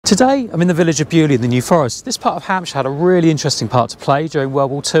Today I'm in the village of Beaulieu in the New Forest. This part of Hampshire had a really interesting part to play during World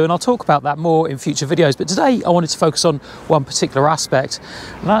War II, and I'll talk about that more in future videos, but today I wanted to focus on one particular aspect,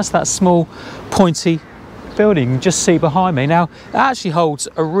 and that's that small pointy building you can just see behind me. Now it actually holds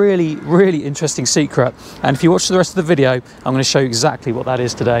a really interesting secret, and if you watch the rest of the video I'm going to show you exactly what that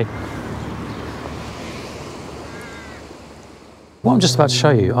is today. What I'm just about to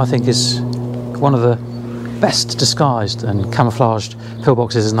show you I think is one of the best disguised and camouflaged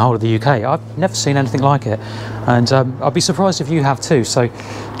pillboxes in the whole of the UK. I've never seen anything like it, and I'll be surprised if you have too. So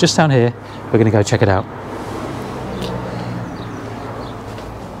just down here we're going to go check it out.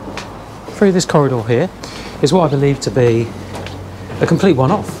 Through this corridor here is what I believe to be a complete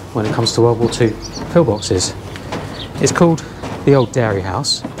one-off when it comes to World War II pillboxes. It's called the Old Dairy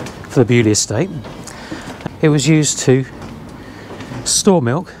House for the Beaulieu Estate. It was used to store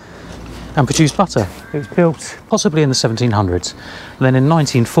milk and produce butter. It was built possibly in the 1700s, and then in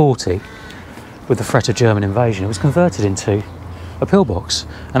 1940, with the threat of German invasion, it was converted into a pillbox,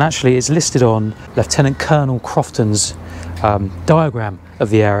 and actually it's listed on Lieutenant Colonel Crofton's diagram of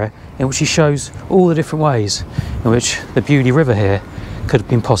the area, in which he shows all the different ways in which the Beaulieu River here could have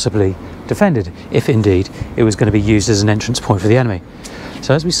been possibly defended, if indeed it was going to be used as an entrance point for the enemy.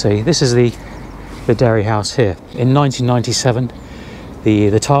 So as we see, this is the dairy house here. In 1997,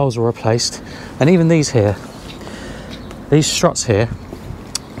 the tiles were replaced, and even these struts here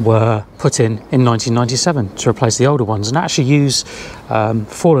were put in 1997 to replace the older ones, and actually use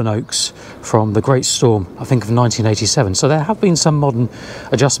fallen oaks from the Great Storm, I think, of 1987. So there have been some modern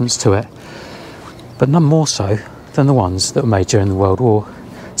adjustments to it, but none more so than the ones that were made during the World War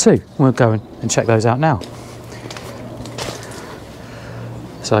II. We'll go and check those out now.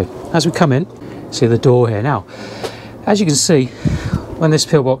 So as we come in, see the door here. Now, as you can see, when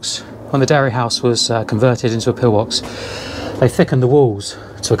the dairy house was converted into a pillbox, they thickened the walls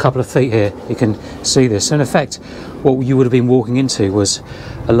to a couple of feet here. You can see this. So in effect, what you would have been walking into was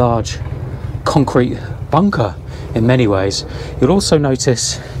a large concrete bunker in many ways. You'll also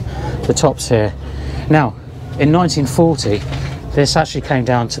notice the tops here. Now, in 1940, this actually came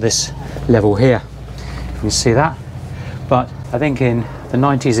down to this level here. You can see that. But I think in the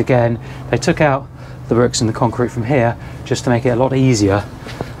 90s again, they took out the bricks and the concrete from here just to make it a lot easier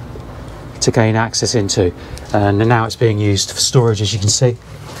to gain access into, and now it's being used for storage, as you can see.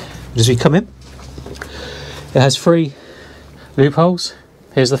 As we come in, it has 3 loopholes.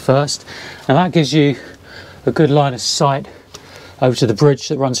 Here's the first, and that gives you a good line of sight over to the bridge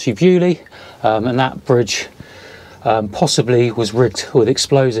that runs through Beaulieu, and that bridge possibly was rigged with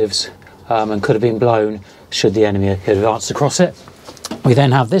explosives and could have been blown should the enemy have advanced across it. We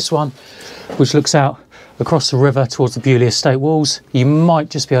then have this one, which looks out across the river towards the Beaulieu Estate walls. You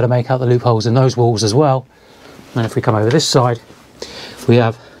might just be able to make out the loopholes in those walls as well. And if we come over this side, we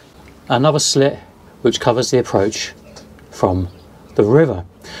have another slit which covers the approach from the river.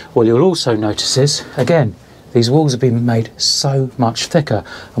 What you'll also notice is, again, these walls have been made so much thicker,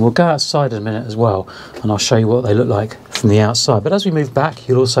 and we'll go outside in a minute as well, and I'll show you what they look like from the outside. But as we move back,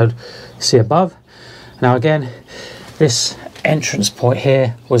 you'll also see above. Now again, this entrance point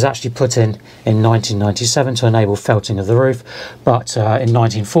here was actually put in 1997 to enable felting of the roof, but in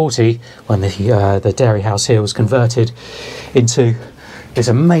 1940, when the dairy house here was converted into this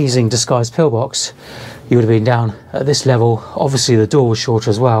amazing disguised pillbox, you would have been down at this level. Obviously the door was shorter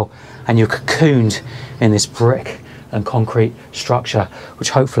as well, and you're cocooned in this brick and concrete structure,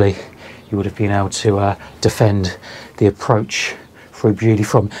 which hopefully you would have been able to defend the approach through Beaulieu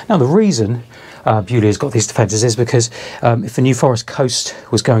from. Now the reason Beaulieu has got these defences is because if the New Forest coast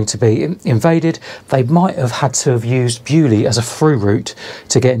was going to be invaded, they might have had to have used Beaulieu as a through route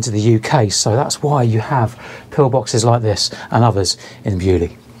to get into the UK. So that's why you have pillboxes like this and others in Beaulieu.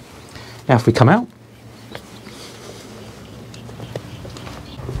 Now if we come out,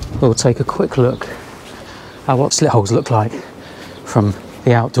 we'll take a quick look at what slit holes look like from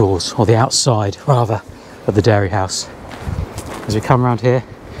the outdoors, or the outside rather, of the dairy house. As we come around here,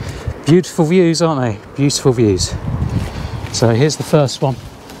 beautiful views, aren't they? Beautiful views. So here's the first one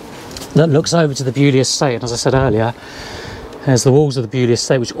that looks over to the Beaulieu Estate, and as I said earlier, there's the walls of the Beaulieu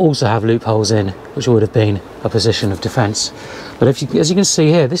Estate, which also have loopholes in, which would have been a position of defence. But as you can see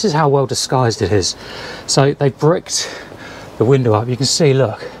here, this is how well disguised it is. So they bricked the window up, you can see,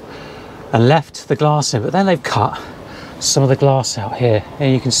 look, and left the glass in, but then they've cut some of the glass out here,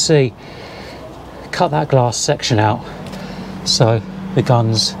 and you can see, cut that glass section out so the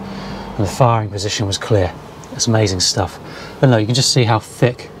guns and the firing position was clear. It's amazing stuff. And look, you can just see how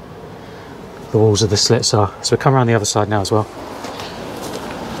thick the walls of the slits are. So we'll come around the other side now as well.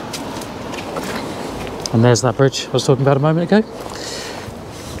 And there's that bridge I was talking about a moment ago.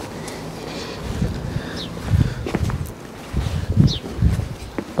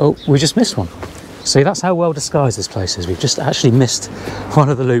 Oh, we just missed one. See, that's how well disguised this place is. We've just actually missed one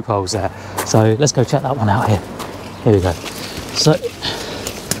of the loopholes there. So let's go check that one out here. Here we go. So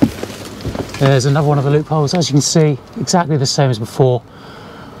there's another one of the loopholes. As you can see, exactly the same as before.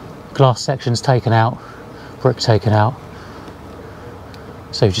 Glass sections taken out, brick taken out.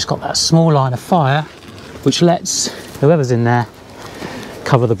 So you've just got that small line of fire, which lets whoever's in there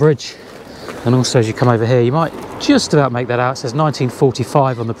cover the bridge. And also as you come over here, you might just about make that out. It says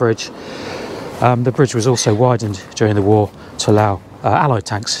 1945 on the bridge. The bridge was also widened during the war to allow Allied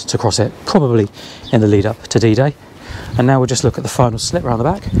tanks to cross it, probably in the lead up to D-Day. And now we'll just look at the final slit round the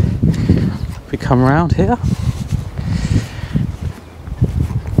back. We come around here.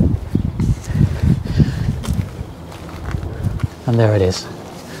 And there it is.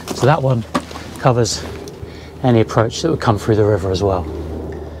 So that one covers any approach that would come through the river as well.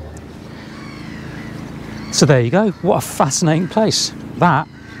 So there you go. What a fascinating place. That,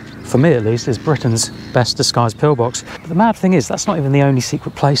 for me at least, is Britain's best disguised pillbox. But the mad thing is, that's not even the only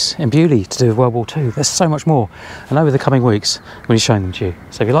secret place in Beaulieu to do with World War II. There's so much more. And over the coming weeks, I'm going to be showing them to you.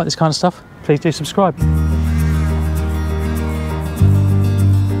 So if you like this kind of stuff, please do subscribe.